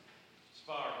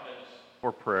Bow our heads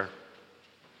for prayer.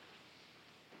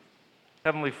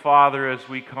 Heavenly Father, as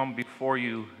we come before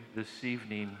you this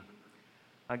evening,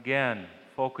 again,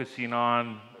 focusing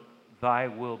on thy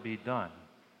will be done,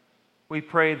 we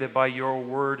pray that by your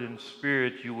word and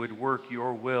spirit you would work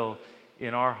your will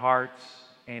in our hearts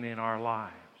and in our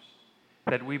lives,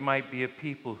 that we might be a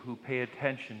people who pay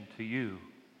attention to you,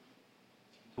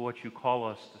 to what you call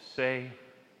us to say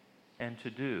and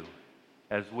to do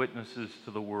as witnesses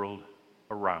to the world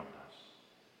around us.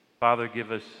 Father,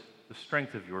 give us the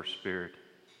strength of your Spirit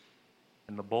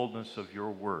and the boldness of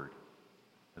your word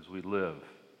as we live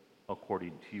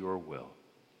according to your will.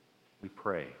 We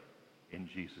pray in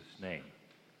Jesus' name.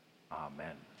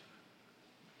 Amen.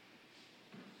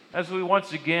 As we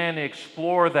once again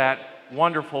explore that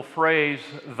wonderful phrase,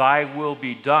 thy will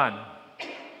be done,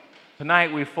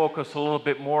 tonight we focus a little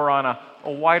bit more on a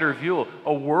wider view,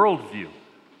 a worldview.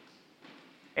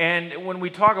 And when we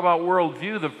talk about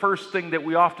worldview, the first thing that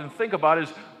we often think about is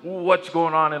what's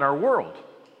going on in our world.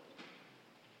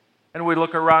 And we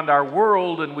look around our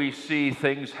world and we see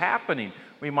things happening.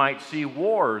 We might see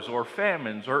wars or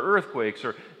famines or earthquakes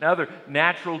or other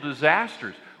natural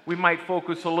disasters. We might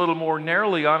focus a little more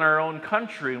narrowly on our own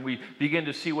country and we begin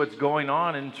to see what's going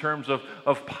on in terms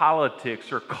of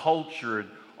politics or culture and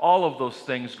all of those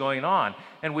things going on.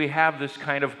 And we have this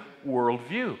kind of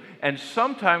worldview. And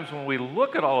sometimes when we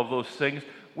look at all of those things,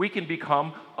 we can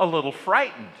become a little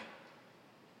frightened.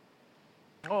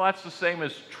 Well, that's the same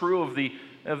as true of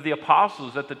the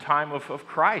apostles at the time of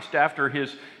Christ after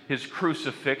his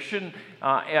crucifixion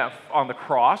on the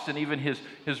cross and even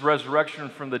his resurrection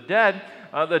from the dead.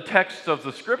 The texts of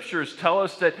the scriptures tell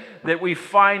us that we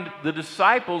find the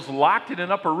disciples locked in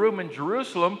an upper room in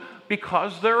Jerusalem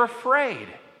because they're afraid.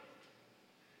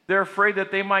 They're afraid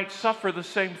that they might suffer the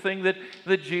same thing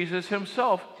that Jesus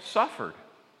himself suffered.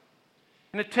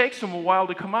 And it takes him a while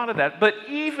to come out of that. But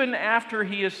even after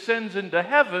he ascends into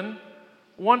heaven,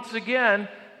 once again,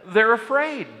 they're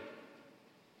afraid.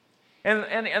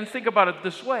 And think about it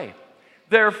this way.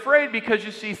 They're afraid because,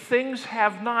 you see, things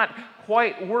have not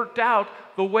quite worked out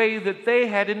the way that they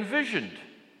had envisioned.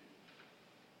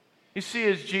 You see,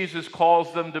 as Jesus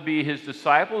calls them to be his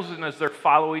disciples, and as they're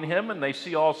following him, and they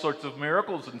see all sorts of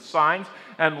miracles and signs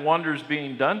and wonders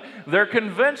being done, they're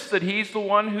convinced that he's the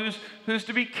one who's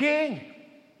to be king.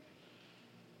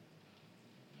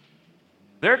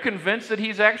 They're convinced that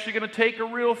he's actually going to take a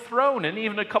real throne. And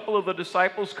even a couple of the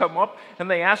disciples come up and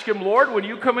they ask him, Lord, when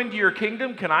you come into your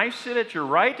kingdom, can I sit at your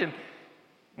right and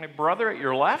my brother at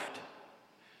your left?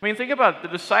 I mean, think about it. The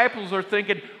disciples are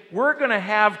thinking, we're going to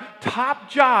have top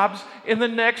jobs in the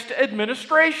next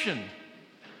administration.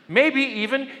 Maybe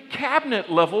even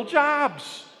cabinet level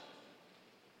jobs.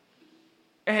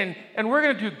 And we're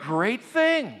going to do great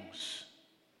things.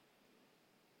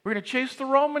 We're going to chase the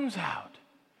Romans out.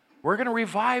 We're going to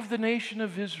revive the nation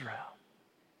of Israel.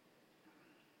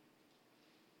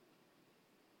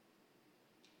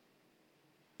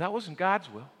 That wasn't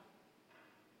God's will.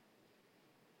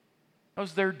 That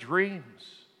was their dreams.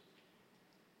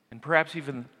 And perhaps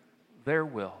even their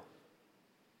will.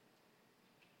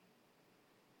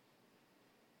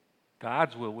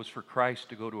 God's will was for Christ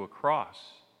to go to a cross,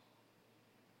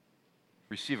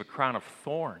 receive a crown of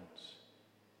thorns,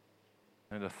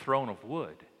 and a throne of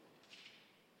wood.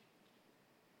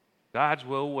 God's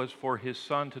will was for his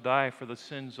Son to die for the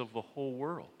sins of the whole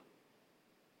world.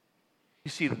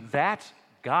 You see, that's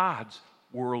God's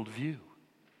worldview.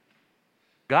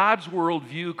 God's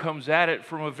worldview comes at it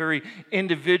from a very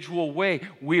individual way.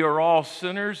 We are all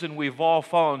sinners and we've all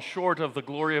fallen short of the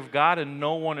glory of God, and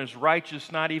no one is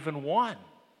righteous, not even one.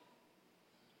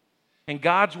 And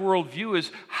God's worldview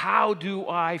is, how do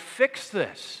I fix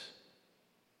this?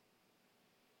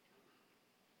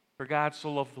 For God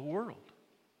so loved the world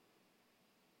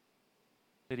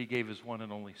that he gave his one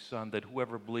and only Son, that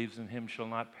whoever believes in him shall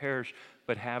not perish,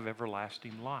 but have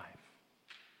everlasting life.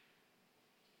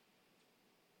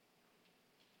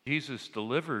 Jesus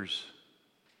delivers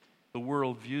the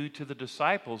worldview to the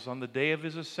disciples on the day of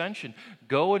his ascension.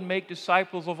 Go and make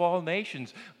disciples of all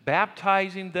nations,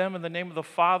 baptizing them in the name of the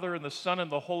Father and the Son and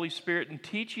the Holy Spirit, and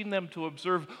teaching them to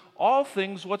observe all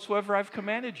things whatsoever I've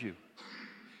commanded you.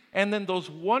 And then those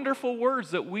wonderful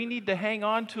words that we need to hang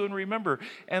on to and remember.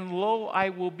 And lo, I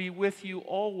will be with you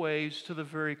always to the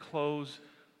very close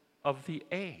of the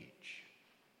age.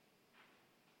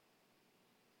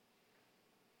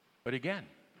 But again,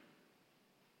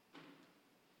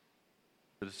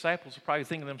 the disciples are probably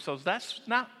thinking to themselves, that's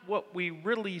not what we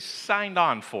really signed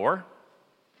on for.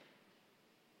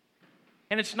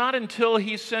 And it's not until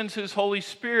He sends His Holy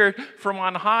Spirit from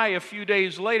on high a few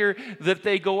days later that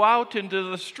they go out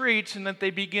into the streets and that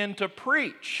they begin to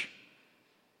preach.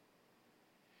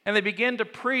 And they begin to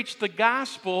preach the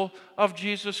gospel of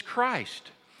Jesus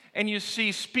Christ. And you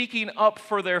see, speaking up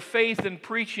for their faith and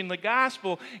preaching the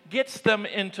gospel gets them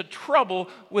into trouble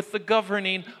with the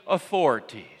governing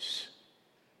authorities.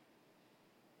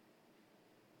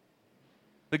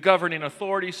 The governing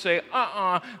authorities say,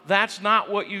 that's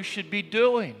not what you should be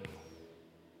doing.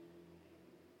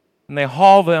 And they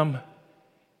haul them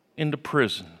into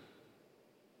prison.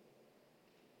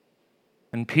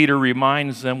 And Peter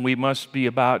reminds them we must be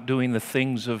about doing the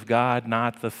things of God,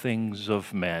 not the things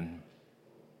of men.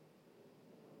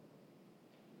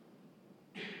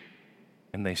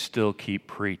 And they still keep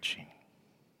preaching.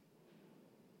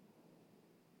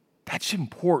 That's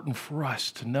important for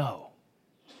us to know.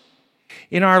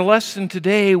 In our lesson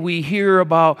today, we hear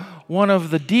about one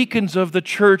of the deacons of the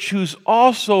church who's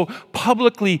also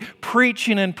publicly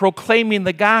preaching and proclaiming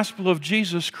the gospel of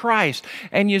Jesus Christ.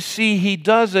 And you see, he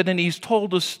does it and he's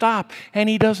told to stop, and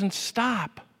he doesn't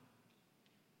stop.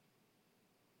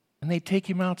 And they take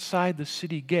him outside the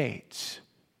city gates.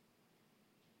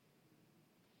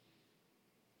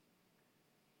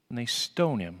 And they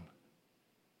stone him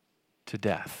to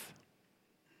death.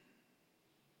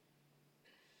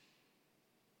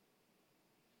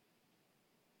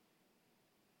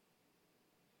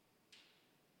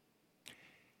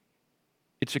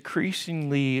 It's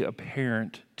increasingly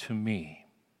apparent to me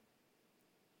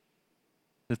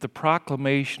that the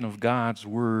proclamation of God's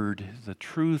Word, the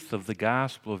truth of the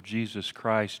gospel of Jesus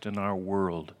Christ in our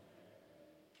world,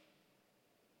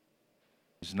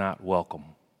 is not welcome.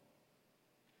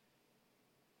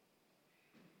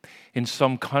 In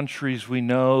some countries, we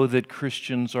know that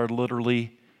Christians are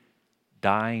literally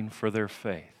dying for their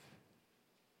faith.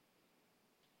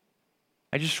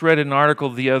 I just read an article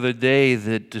the other day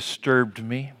that disturbed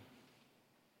me.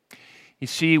 You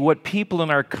see, what people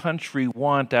in our country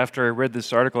want, after I read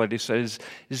this article, I decided,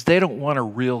 is they don't want a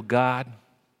real God.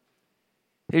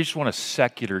 They just want a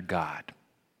secular God.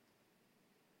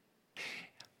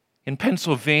 In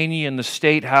Pennsylvania, in the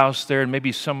State House there, and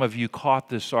maybe some of you caught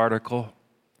this article,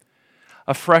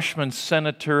 a freshman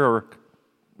senator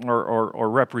or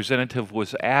representative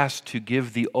was asked to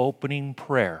give the opening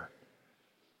prayer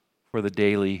for the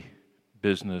daily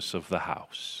business of the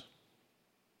House.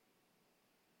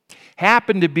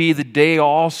 Happened to be the day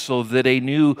also that a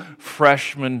new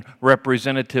freshman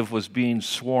representative was being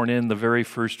sworn in, the very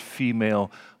first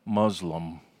female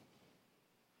Muslim.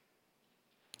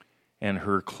 And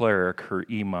her cleric, her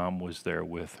imam, was there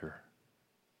with her.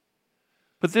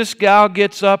 But this gal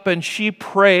gets up and she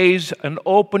prays an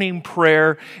opening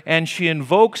prayer, and she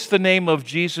invokes the name of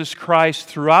Jesus Christ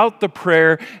throughout the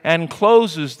prayer and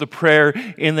closes the prayer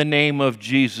in the name of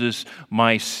Jesus,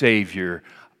 my Savior.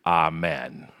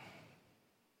 Amen.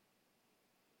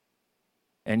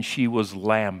 And she was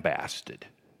lambasted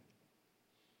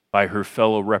by her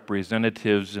fellow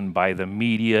representatives and by the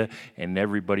media and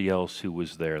everybody else who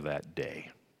was there that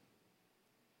day.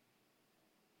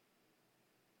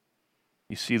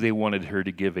 You see, they wanted her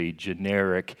to give a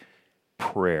generic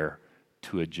prayer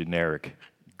to a generic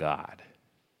God.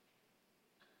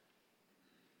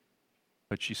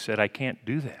 But she said, I can't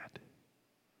do that.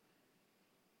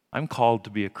 I'm called to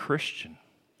be a Christian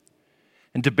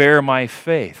and to bear my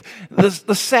faith.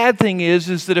 The sad thing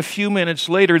is that a few minutes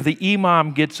later, the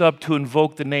imam gets up to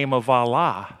invoke the name of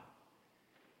Allah,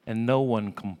 and no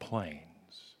one complains.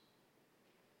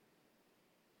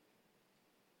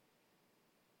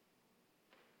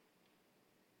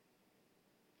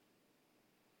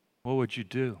 What would you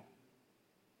do?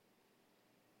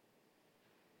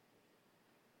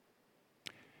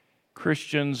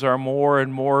 Christians are more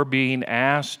and more being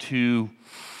asked to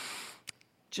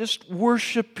just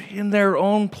worship in their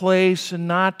own place and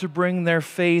not to bring their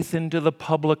faith into the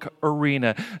public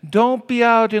arena. Don't be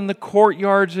out in the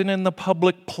courtyards and in the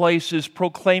public places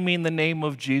proclaiming the name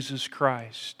of Jesus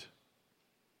Christ.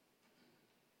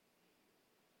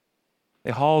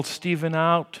 They hauled Stephen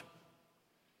out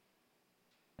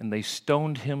and they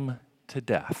stoned him to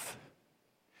death.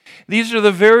 These are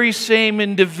the very same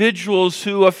individuals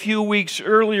who a few weeks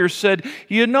earlier said,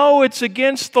 you know, it's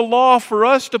against the law for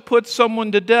us to put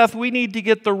someone to death. We need to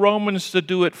get the Romans to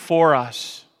do it for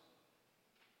us.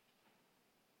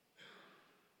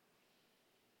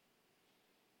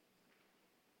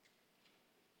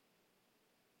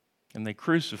 And they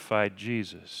crucified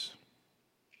Jesus.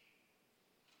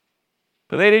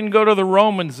 But they didn't go to the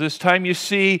Romans this time. You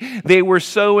see, they were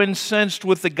so incensed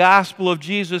with the gospel of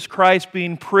Jesus Christ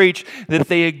being preached that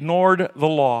they ignored the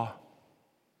law.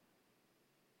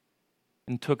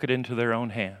 and took it into their own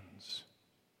hands.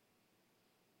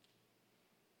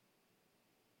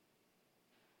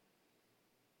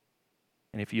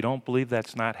 And if you don't believe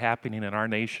that's not happening in our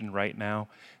nation right now,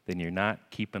 then you're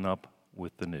not keeping up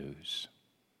with the news.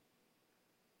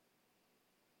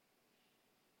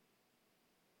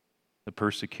 The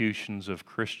persecutions of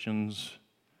Christians,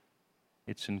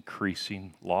 it's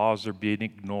increasing. Laws are being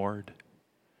ignored.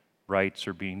 Rights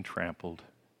are being trampled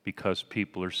because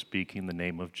people are speaking the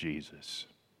name of Jesus.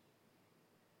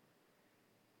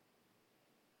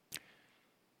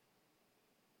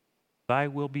 Thy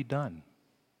will be done.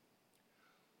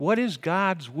 What is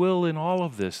God's will in all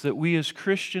of this? That we as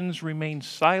Christians remain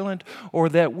silent, or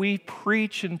that we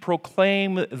preach and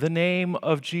proclaim the name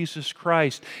of Jesus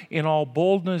Christ in all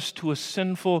boldness to a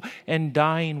sinful and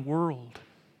dying world?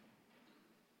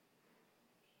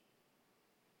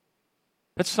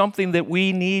 That's something that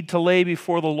we need to lay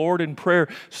before the Lord in prayer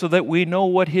so that we know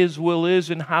what His will is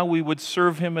and how we would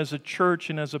serve Him as a church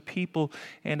and as a people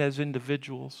and as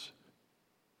individuals.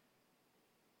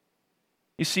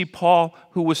 You see, Paul,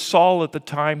 who was Saul at the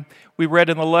time, we read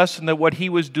in the lesson that what he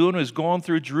was doing was going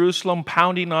through Jerusalem,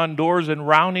 pounding on doors and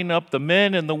rounding up the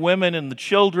men and the women and the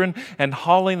children and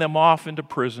hauling them off into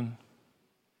prison.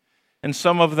 And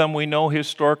some of them, we know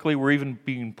historically, were even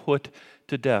being put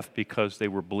to death because they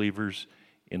were believers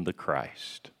in the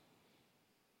Christ.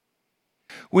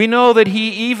 We know that he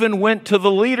even went to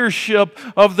the leadership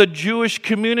of the Jewish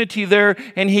community there,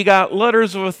 and he got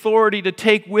letters of authority to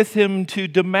take with him to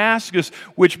Damascus,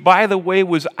 which, by the way,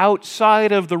 was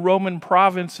outside of the Roman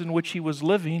province in which he was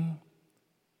living.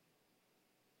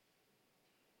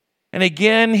 And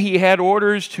again, he had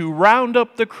orders to round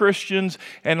up the Christians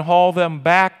and haul them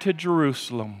back to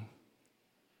Jerusalem.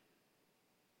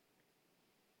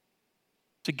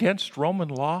 It's against Roman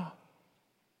law.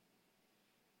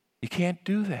 You can't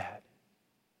do that.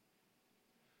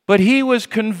 But he was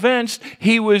convinced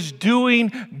he was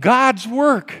doing God's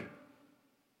work.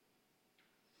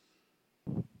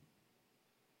 There's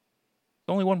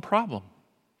only one problem.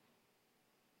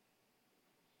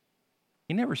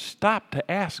 He never stopped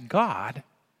to ask God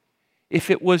if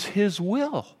it was His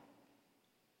will.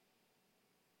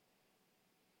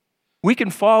 We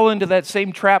can fall into that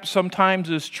same trap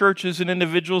sometimes as churches and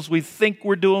individuals. We think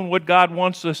we're doing what God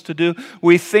wants us to do.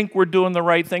 We think we're doing the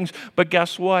right things. But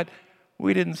guess what?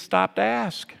 We didn't stop to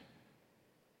ask.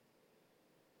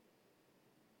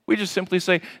 We just simply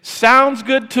say, sounds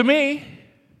good to me.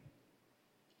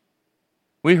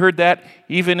 We heard that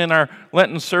even in our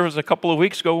Lenten service a couple of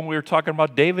weeks ago when we were talking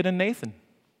about David and Nathan.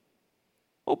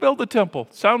 We'll build the temple.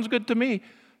 Sounds good to me.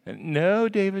 And, no,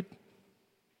 David.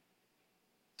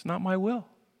 It's not my will.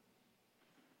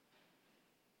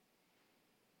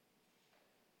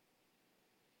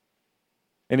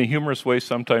 In a humorous way,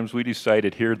 sometimes we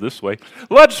decided here this way,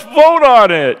 let's vote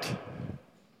on it.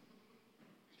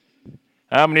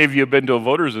 How many of you have been to a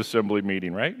voters' assembly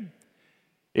meeting, right?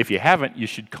 If you haven't, you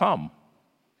should come.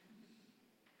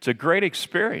 It's a great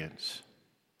experience.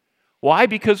 Why?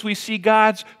 Because we see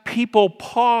God's people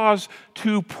pause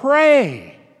to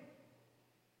pray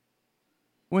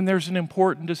when there's an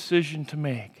important decision to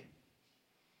make.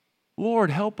 Lord,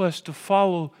 help us to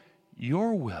follow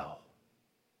your will.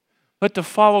 But to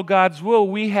follow God's will,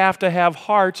 we have to have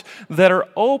hearts that are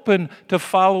open to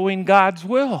following God's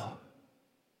will.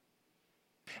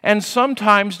 And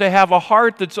sometimes to have a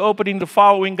heart that's opening to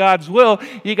following God's will,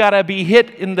 you got to be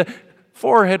hit in the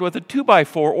forehead with a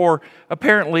 2x4, or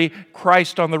apparently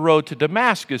Christ on the road to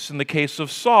Damascus in the case of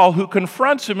Saul, who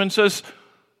confronts him and says,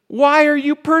 why are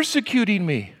you persecuting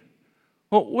me?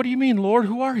 Well, what do you mean, Lord?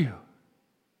 Who are you?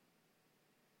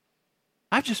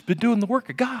 I've just been doing the work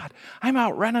of God. I'm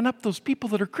out rounding up those people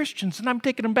that are Christians, and I'm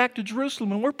taking them back to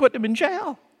Jerusalem, and we're putting them in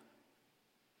jail.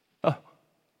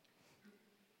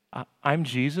 I'm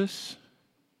Jesus,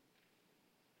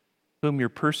 whom you're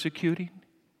persecuting.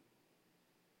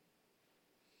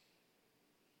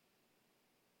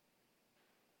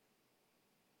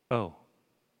 Oh.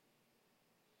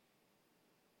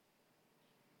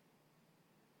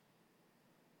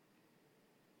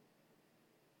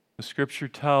 The Scripture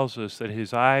tells us that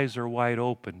his eyes are wide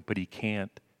open, but he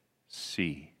can't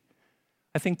see.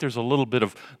 I think there's a little bit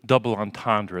of double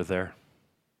entendre there.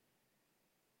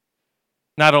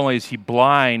 Not only is he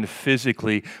blind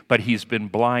physically, but he's been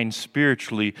blind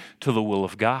spiritually to the will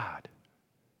of God.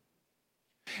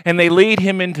 And they lead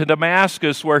him into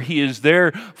Damascus, where he is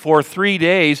there for 3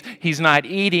 days. He's not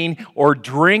eating or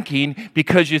drinking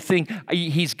because you think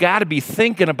he's got to be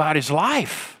thinking about his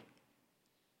life.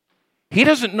 He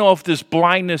doesn't know if this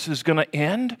blindness is going to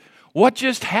end. What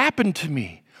just happened to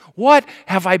me? What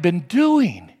have I been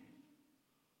doing?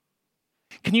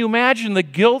 Can you imagine the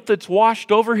guilt that's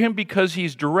washed over him because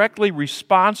he's directly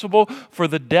responsible for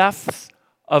the deaths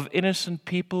of innocent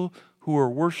people who are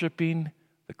worshiping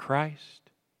the Christ?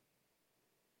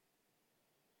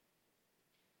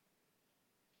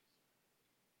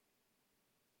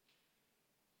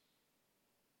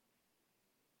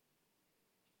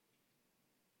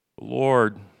 The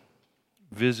Lord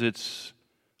visits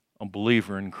a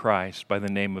believer in Christ by the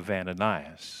name of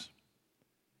Ananias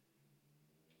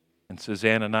and says,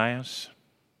 Ananias,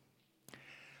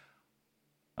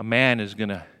 a man is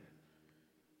gonna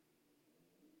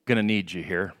need you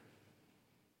here.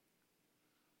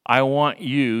 I want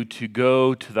you to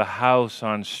go to the house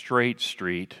on Straight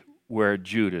Street where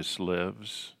Judas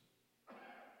lives.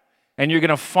 And you're going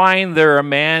to find there a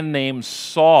man named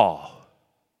Saul.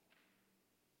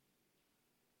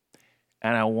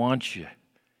 And I want you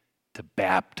to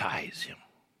baptize him.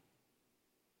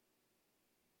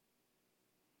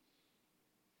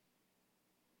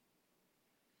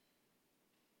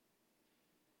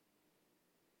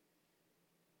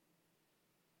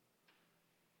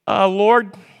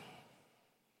 Lord,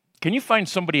 can you find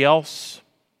somebody else?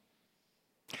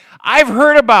 I've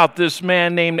heard about this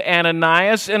man named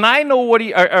Ananias, and I know what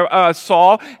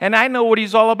Saul, and I know what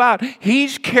he's all about.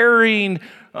 He's carrying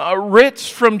writs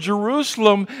from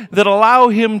Jerusalem that allow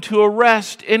him to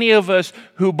arrest any of us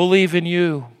who believe in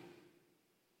you.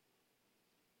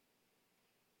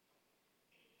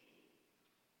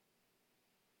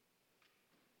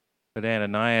 But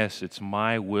Ananias, it's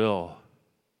my will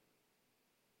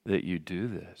that you do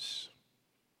this.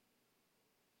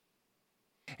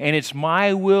 And it's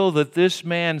my will that this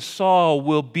man Saul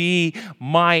will be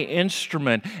my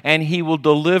instrument, and he will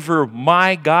deliver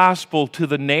my gospel to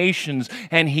the nations,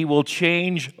 and he will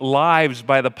change lives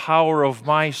by the power of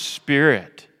my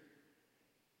Spirit.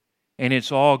 And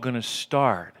it's all going to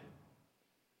start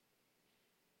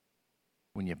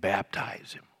when you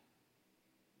baptize him.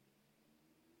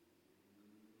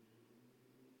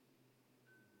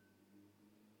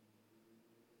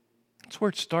 That's where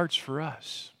it starts for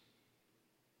us.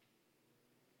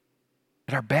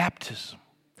 At our baptism.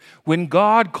 When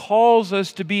God calls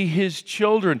us to be His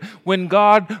children. When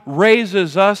God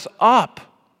raises us up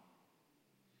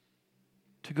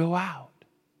to go out.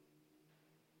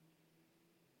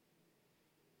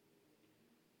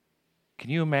 Can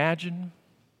you imagine?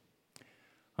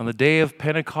 On the day of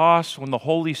Pentecost, when the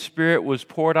Holy Spirit was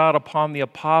poured out upon the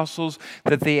apostles,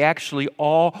 that they actually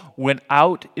all went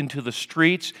out into the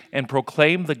streets and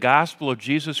proclaimed the gospel of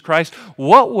Jesus Christ.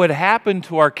 What would happen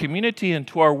to our community and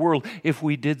to our world if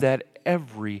we did that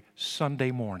every Sunday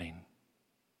morning?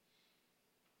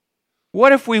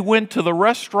 What if we went to the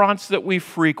restaurants that we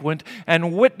frequent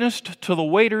and witnessed to the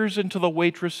waiters and to the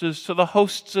waitresses, to the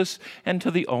hostess and to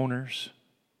the owners?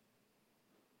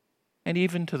 And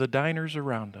even to the diners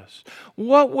around us.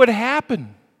 What would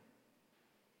happen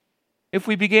if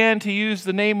we began to use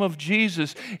the name of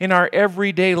Jesus in our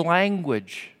everyday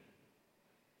language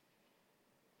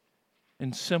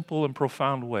in simple and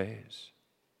profound ways?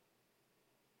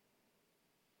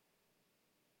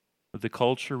 Would the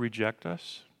culture reject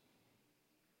us?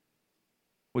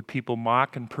 Would people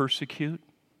mock and persecute?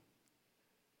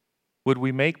 Would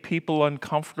we make people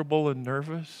uncomfortable and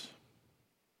nervous?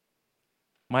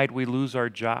 Might we lose our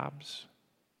jobs?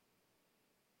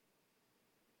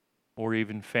 Or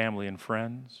even family and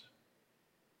friends?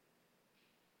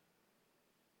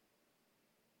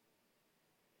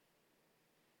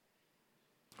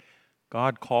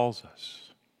 God calls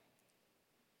us.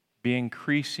 Be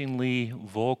increasingly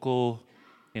vocal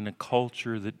in a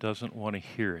culture that doesn't want to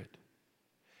hear it.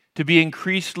 To be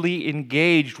increasingly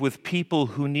engaged with people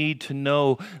who need to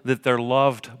know that they're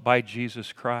loved by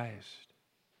Jesus Christ.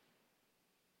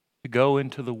 To go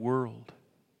into the world,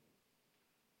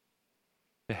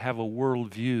 to have a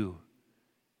worldview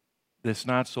that's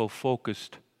not so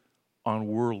focused on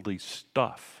worldly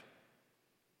stuff,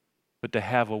 but to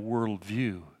have a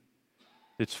worldview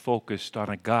that's focused on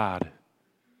a God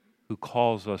who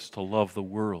calls us to love the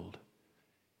world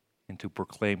and to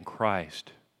proclaim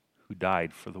Christ who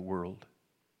died for the world.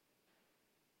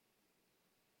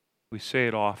 We say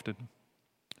it often,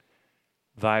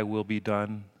 thy will be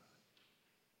done.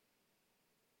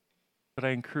 But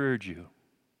I encourage you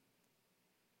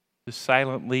to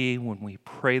silently, when we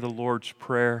pray the Lord's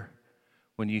Prayer,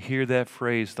 when you hear that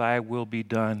phrase, thy will be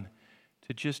done,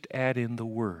 to just add in the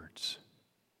words,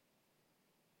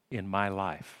 in my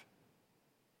life.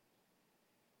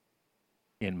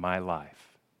 In my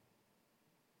life.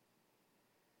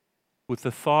 With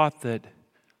the thought that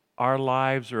our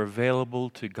lives are available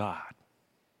to God.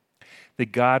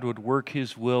 That God would work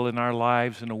His will in our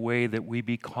lives in a way that we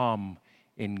become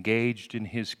engaged in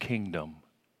His kingdom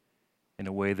in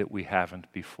a way that we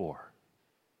haven't before.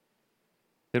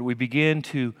 That we begin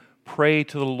to pray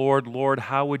to the Lord, Lord,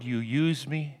 how would you use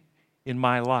me in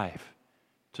my life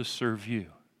to serve you?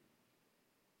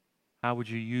 How would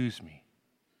you use me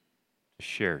to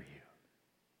share you?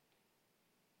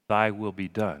 Thy will be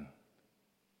done.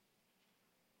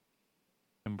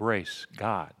 Embrace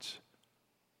God's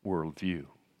worldview.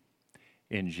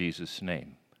 In Jesus'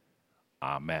 name,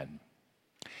 amen.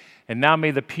 And now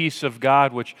may the peace of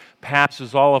God, which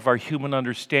passes all of our human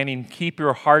understanding, keep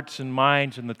your hearts and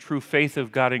minds in the true faith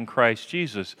of God in Christ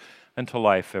Jesus unto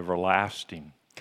life everlasting.